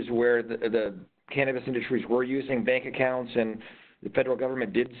some issues where the cannabis industries were using bank accounts, and the federal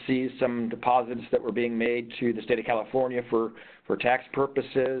government did seize some deposits that were being made to the state of California for tax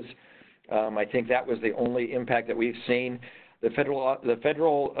purposes. I think that was the only impact that we've seen. The federal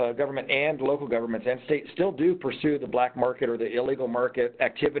government and local governments and states still do pursue the black market or the illegal market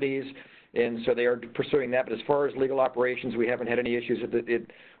activities, and so they are pursuing that. But as far as legal operations, we haven't had any issues with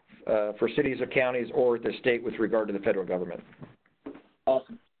it for cities or counties or the state with regard to the federal government.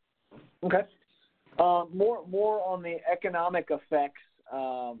 Awesome. Okay. More on the economic effects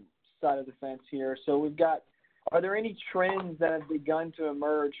side of the fence here. So we've got: are there any trends that have begun to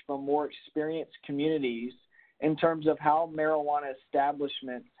emerge from more experienced communities in terms of how marijuana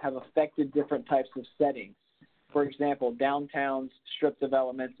establishments have affected different types of settings? For example, downtowns, strip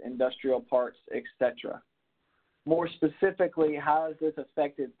developments, industrial parks, etc. More specifically, how has this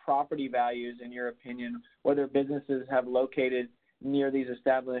affected property values, in your opinion, whether businesses have located near these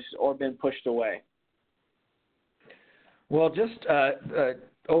establishments or been pushed away? Well, just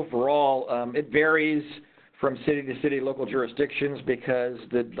overall, it varies from city to city, local jurisdictions, because,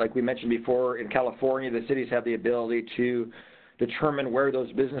 like we mentioned before, in California, the cities have the ability to determine where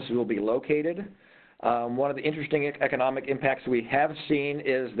those businesses will be located. One of the interesting economic impacts we have seen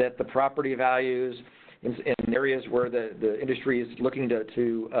is that the property values in areas where the industry is looking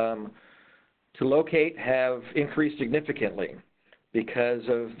to locate have increased significantly because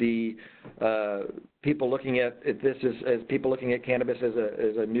of the people looking at this as people looking at cannabis as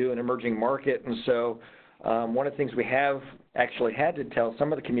a new and emerging market. And so one of the things we have actually had to tell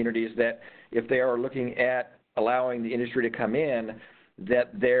some of the communities that if they are looking at allowing the industry to come in,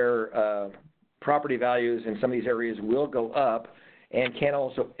 that their property values in some of these areas will go up, and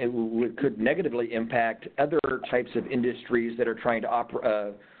could negatively impact other types of industries that are trying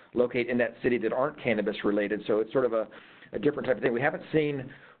to locate in that city that aren't cannabis related. So it's sort of a different type of thing. We haven't seen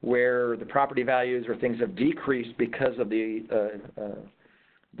where the property values or things have decreased because of the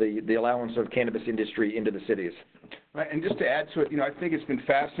allowance of cannabis industry into the cities. Right, and just to add to it, I think it's been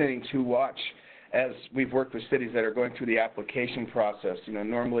fascinating to watch as we've worked with cities that are going through the application process.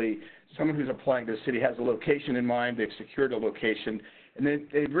 Normally someone who's applying to the city has a location in mind, they've secured a location, and then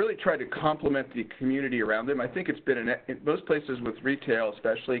they've really tried to complement the community around them. I think it's been in most places with retail,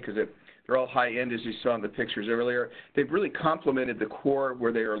 especially because they're all high-end, as you saw in the pictures earlier. They've really complemented the core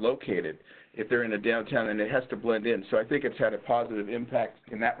where they are located. If they're in a downtown, and it has to blend in. So I think it's had a positive impact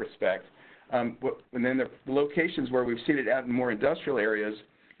in that respect. And then the locations where we've seen it out in more industrial areas,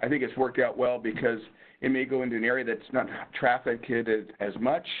 I think it's worked out well because it may go into an area that's not trafficked as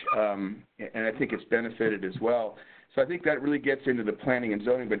much, and I think it's benefited as well. So I think that really gets into the planning and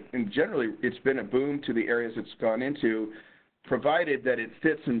zoning, but generally it's been a boom to the areas it's gone into, provided that it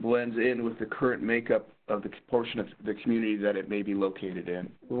fits and blends in with the current makeup of the portion of the community that it may be located in.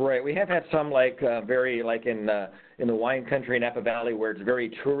 Right. We have had some in the wine country in Napa Valley where it's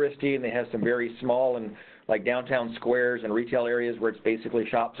very touristy, and they have some very small and like downtown squares and retail areas where it's basically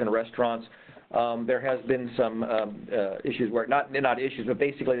shops and restaurants. There has been some issues where, not issues, but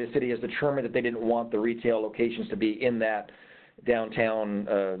basically the city has determined that they didn't want the retail locations to be in that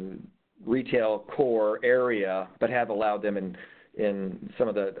downtown retail core area, but have allowed them in some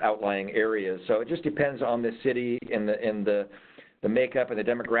of the outlying areas. So it just depends on the city and the makeup and the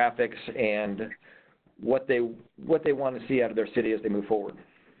demographics and what they want to see out of their city as they move forward.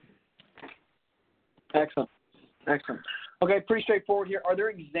 Excellent. Okay, pretty straightforward here. Are there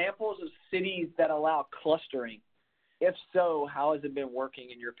examples of cities that allow clustering? If so, how has it been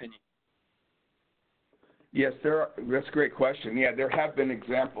working in your opinion? Yes, there are. That's a great question. Yeah, there have been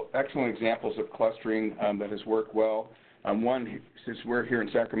excellent examples of clustering that has worked well. One, since we're here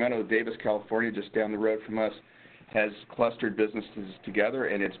in Sacramento, Davis, California, just down the road from us, has clustered businesses together,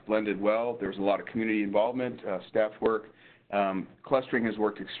 and it's blended well. There's a lot of community involvement, staff work. Clustering has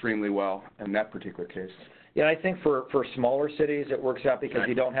worked extremely well in that particular case. Yeah, I think for smaller cities it works out because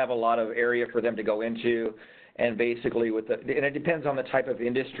you don't have a lot of area for them to go into, and basically and it depends on the type of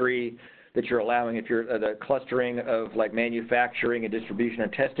industry that you're allowing. If you're the clustering of like manufacturing and distribution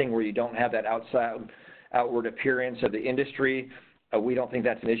and testing where you don't have that outward appearance of the industry, we don't think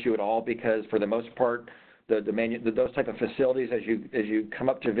that's an issue at all, because for the most part, those type of facilities, as you come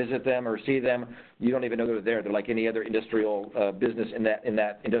up to visit them or see them, you don't even know they're there. They're like any other industrial business in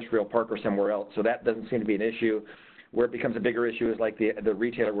that industrial park or somewhere else. So that doesn't seem to be an issue. Where it becomes a bigger issue is like the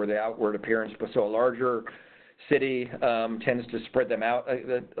retailer, where the outward appearance. So a larger city tends to spread them out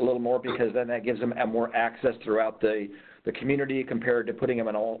a little more, because then that gives them more access throughout the community compared to putting them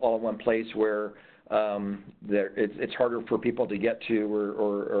in all in one place where it's harder for people to get to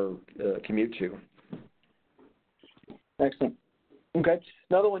or commute to. Excellent. Okay.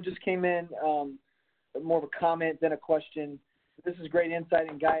 Another one just came in, more of a comment than a question. This is great insight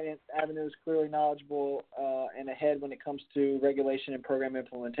and guidance. Avenu is clearly knowledgeable and ahead when it comes to regulation and program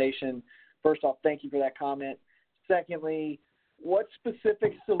implementation. First off, thank you for that comment. Secondly, what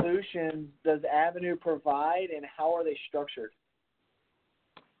specific solutions does Avenu provide, and how are they structured?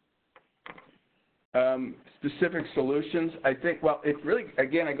 Specific solutions, I think, well, it really,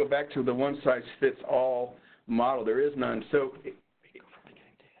 again, I go back to the one-size-fits-all model. There is none. So,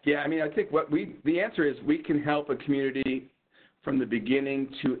 yeah, I mean, I think the answer is we can help a community from the beginning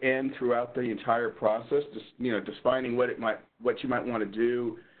to end throughout the entire process, just, defining what you might want to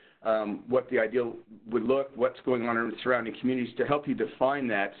do, what the ideal would look, what's going on in the surrounding communities, to help you define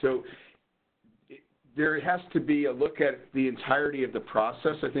that. So there has to be a look at the entirety of the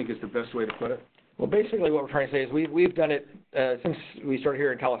process, I think, is the best way to put it. Well, basically what we're trying to say is we've done it since we started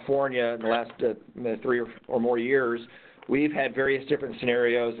here in California in the last 3 or more years. We've had various different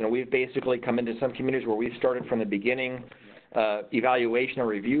scenarios, and we've basically come into some communities where we've started from the beginning, evaluation and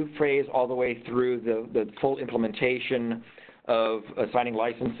review phase, all the way through the full implementation of assigning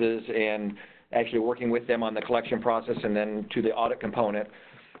licenses and actually working with them on the collection process, and then to the audit component.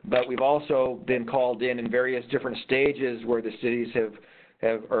 But we've also been called in various different stages where the cities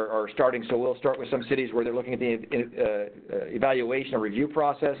are starting. So we'll start with some cities where they're looking at the evaluation and review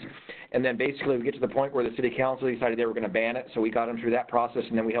process, and then basically we get to the point where the city council decided they were going to ban it. So we got them through that process,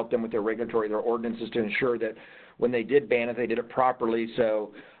 and then we helped them with their ordinances to ensure that when they did ban it, they did it properly,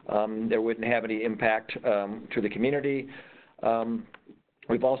 so there wouldn't have any impact to the community.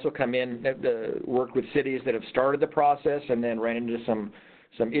 We've also come in, worked with cities that have started the process and then ran into some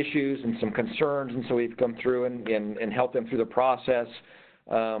issues and some concerns, and so we've come through and helped them through the process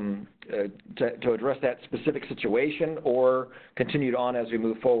to address that specific situation or continued on as we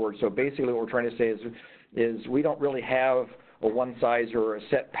move forward. So basically what we're trying to say is we don't really have a one size or a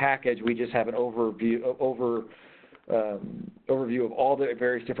set package. We just have an overview of all the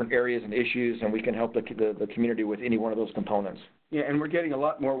various different areas and issues, and we can help the community with any one of those components. Yeah, and we're getting a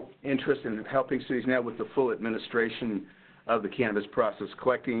lot more interest in helping cities now with the full administration of the cannabis process,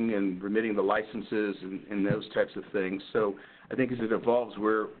 collecting and remitting the licenses and those types of things. So I think as it evolves,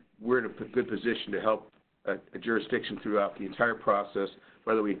 we're in a good position to help a jurisdiction throughout the entire process,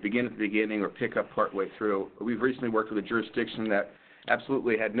 whether we begin at the beginning or pick up partway through. We've recently worked with a jurisdiction that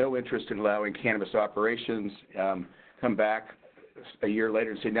absolutely had no interest in allowing cannabis operations, come back a year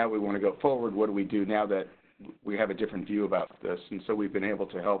later and say, now we want to go forward. What do we do now that we have a different view about this? And so we've been able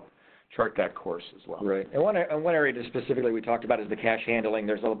to help chart that course as well. Right. And one area just specifically we talked about is the cash handling.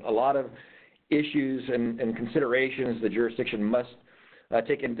 There's a lot of issues and considerations the jurisdiction must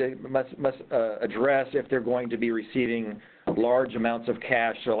address if they're going to be receiving large amounts of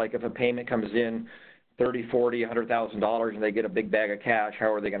cash. So like if a payment comes in $30,000, $40,000, $100,000 and they get a big bag of cash,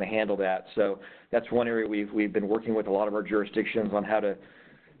 how are they going to handle that? So that's one area we've been working with a lot of our jurisdictions on how to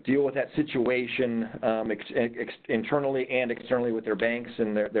deal with that situation internally and externally with their banks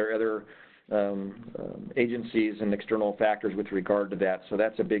and their other agencies and external factors with regard to that. So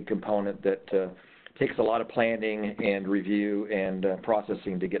that's a big component that takes a lot of planning and review and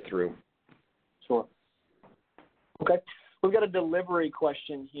processing to get through. Sure. Okay. We've got a delivery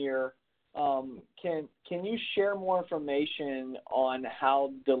question here. Can you share more information on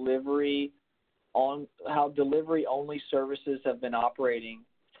how delivery only services have been operating?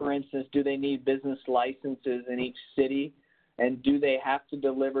 For instance, do they need business licenses in each city? And do they have to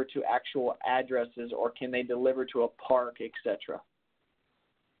deliver to actual addresses, or can they deliver to a park, etc.?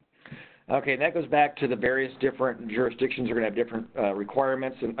 Okay, that goes back to the various different jurisdictions are going to have different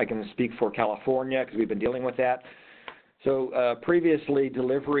requirements, and I can speak for California because we've been dealing with that. So previously,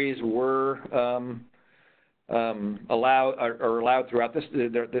 deliveries were allowed throughout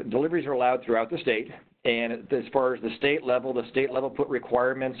the deliveries are allowed throughout the state. And as far as the state level put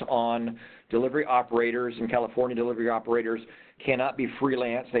requirements on delivery operators, and California delivery operators cannot be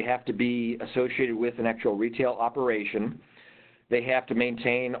freelance. They have to be associated with an actual retail operation. They have to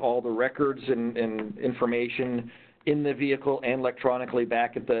maintain all the records and information in the vehicle and electronically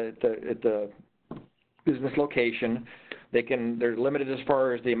back at the business location. They're limited as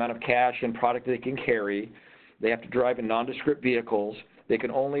far as the amount of cash and product they can carry. They have to drive in nondescript vehicles. They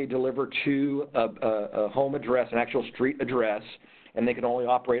can only deliver to a home address, an actual street address, and they can only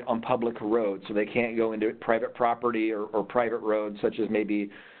operate on public roads. So they can't go into private property or private roads, such as maybe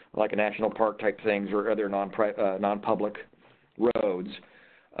like a national park type things or other non-public roads.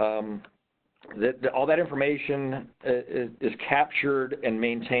 All that information is captured and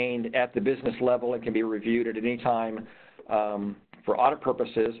maintained at the business level and can be reviewed at any time for audit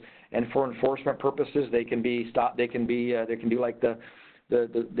purposes, and for enforcement purposes. They can be stopped. They can do like the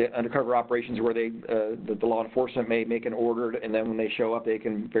undercover operations where the law enforcement may make an order, and then when they show up, they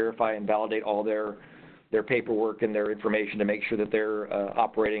can verify and validate all their paperwork and their information to make sure that they're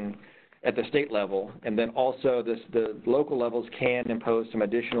operating at the state level. And then also the local levels can impose some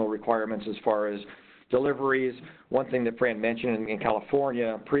additional requirements as far as deliveries. One thing that Fran mentioned in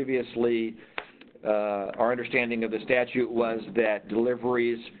California previously, our understanding of the statute was that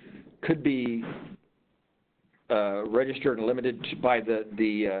deliveries could be registered and limited by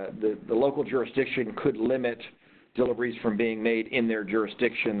the local jurisdiction could limit deliveries from being made in their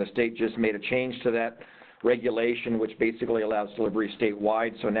jurisdiction. The state just made a change to that regulation, which basically allows delivery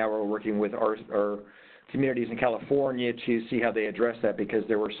statewide. So now we're working with our communities in California to see how they address that, because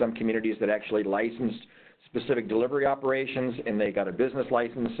there were some communities that actually licensed specific delivery operations, and they got a business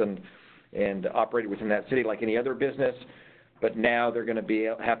license and operated within that city like any other business. But now they're going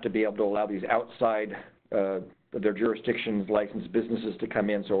to have to be able to allow these outside their jurisdictions licensed businesses to come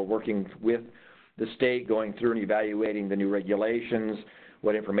in. So we're working with the state, going through and evaluating the new regulations,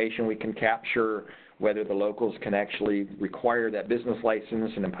 what information we can capture, whether the locals can actually require that business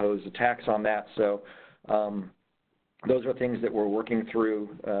license and impose a tax on that. So those are things that we're working through,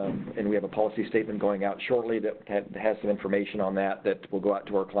 and we have a policy statement going out shortly that has some information on that will go out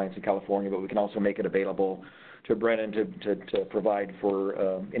to our clients in California, but we can also make it available to Brennan to provide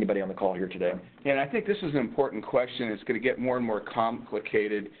for anybody on the call here today. And I think this is an important question. It's going to get more and more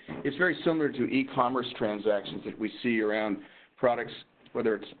complicated. It's very similar to e-commerce transactions that we see around products,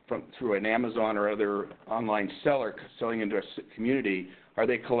 whether it's through an Amazon or other online seller selling into a community. Are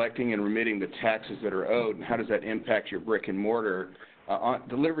they collecting and remitting the taxes that are owed, and how does that impact your brick and mortar?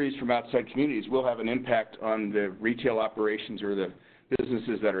 Deliveries from outside communities will have an impact on the retail operations or the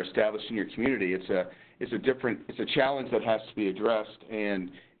businesses that are established in your community. It's a challenge that has to be addressed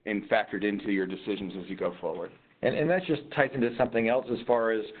and factored into your decisions as you go forward. And that just ties into something else as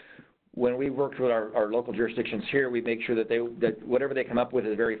far as when we worked with our local jurisdictions here, we make sure that whatever they come up with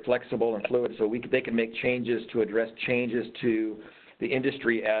is very flexible and fluid, so they can make changes to address changes to the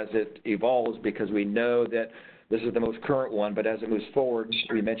industry as it evolves, because we know that this is the most current one, but as it moves forward,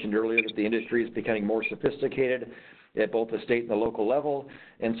 we mentioned earlier that the industry is becoming more sophisticated at both the state and the local level,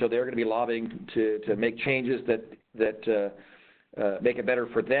 and so they're going to be lobbying to make changes that make it better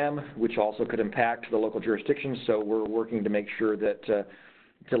for them, which also could impact the local jurisdictions. So we're working to make sure that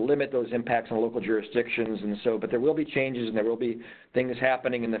to limit those impacts on local jurisdictions. And so, but there will be changes, and there will be things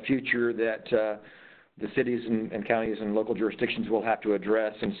happening in the future that the cities and counties and local jurisdictions will have to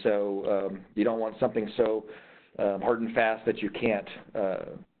address. And so you don't want something so hard and fast that you can't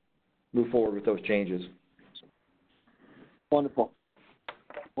move forward with those changes. Wonderful.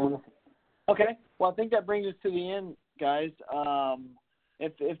 Okay. Well, I think that brings us to the end, guys.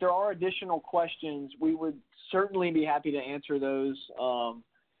 If there are additional questions, we would certainly be happy to answer those.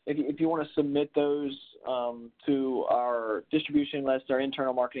 If you want to submit those to our distribution list, our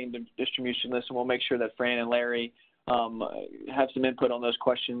internal marketing distribution list, and we'll make sure that Fran and Larry have some input on those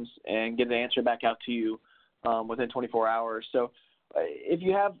questions and get an answer back out to you within 24 hours. So if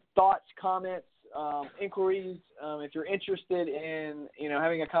you have thoughts, comments, inquiries, if you're interested in,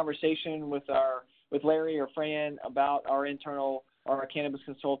 having a conversation with Larry or Fran about our cannabis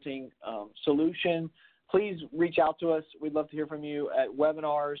consulting solution, please reach out to us. We'd love to hear from you at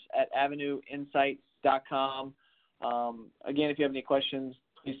webinars@avenuinsights.com. Again, if you have any questions,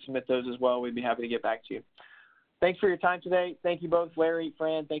 please submit those as well. We'd be happy to get back to you. Thanks for your time today. Thank you both, Larry,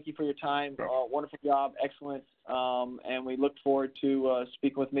 Fran. Thank you for your time. Wonderful job. Excellent. And we look forward to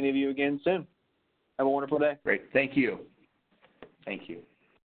speaking with many of you again soon. Have a wonderful day. Great. Thank you. Thank you.